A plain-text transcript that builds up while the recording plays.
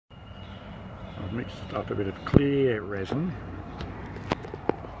I've mixed up a bit of clear resin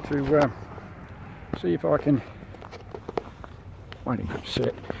to see if I can, waiting for it to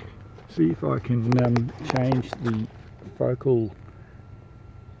set, see if I can change the focal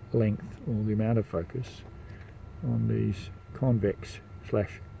length or the amount of focus on these convex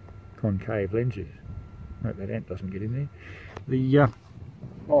slash concave lenses. Hope that ant doesn't get in there. The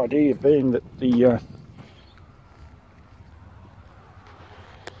idea being that the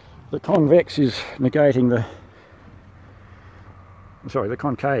convex is negating the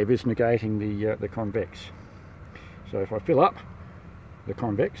concave is negating the convex. So if I fill up the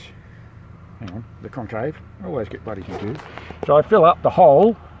convex, the concave, I always get bloody confused. So I fill up the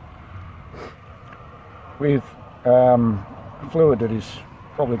hole with fluid that is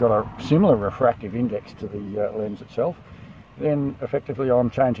probably got a similar refractive index to the lens itself. Then effectively I'm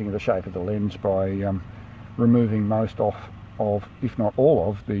changing the shape of the lens by removing most of, if not all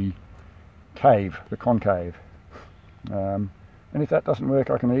of, the concave. And if that doesn't work,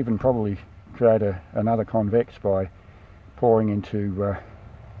 I can even probably create another convex by pouring into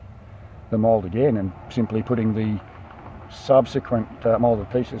the mould again and simply putting the subsequent moulded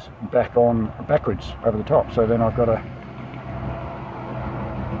pieces backwards over the top. So then I've got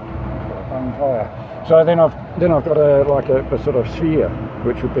so then I've got a sort of sphere,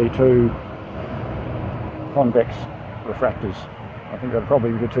 which would be two convex refractors. I think that'd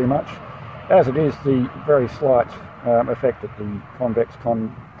probably be too much. As it is, the very slight effect that the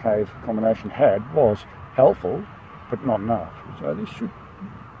convex-concave combination had was helpful, but not enough. So this should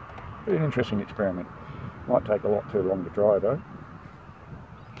be an interesting experiment. Might take a lot too long to dry though.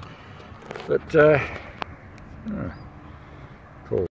 But